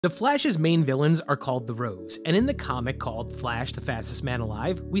The Flash's main villains are called the Rogues, and in the comic called Flash the Fastest Man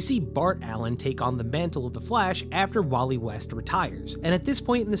Alive, we see Bart Allen take on the mantle of the Flash after Wally West retires, and at this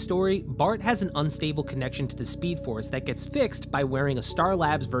point in the story, Bart has an unstable connection to the Speed Force that gets fixed by wearing a Star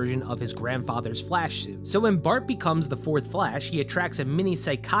Labs version of his grandfather's Flash suit. So when Bart becomes the fourth Flash, he attracts a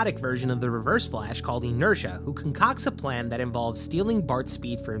mini-psychotic version of the Reverse Flash called Inertia, who concocts a plan that involves stealing Bart's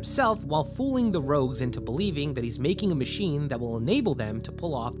speed for himself while fooling the Rogues into believing that he's making a machine that will enable them to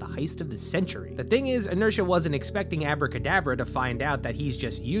pull off the heist of the century. The thing is, Inertia wasn't expecting Abracadabra to find out that he's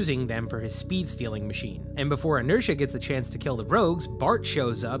just using them for his speed-stealing machine. And before Inertia gets the chance to kill the Rogues, Bart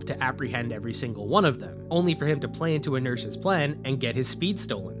shows up to apprehend every single one of them, only for him to play into Inertia's plan and get his speed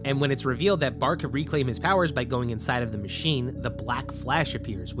stolen. And when it's revealed that Bart could reclaim his powers by going inside of the machine, the Black Flash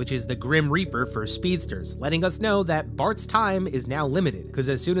appears, which is the Grim Reaper for speedsters, letting us know that Bart's time is now limited, because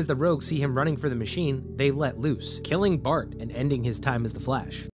as soon as the Rogues see him running for the machine, they let loose, killing Bart and ending his time as the Flash.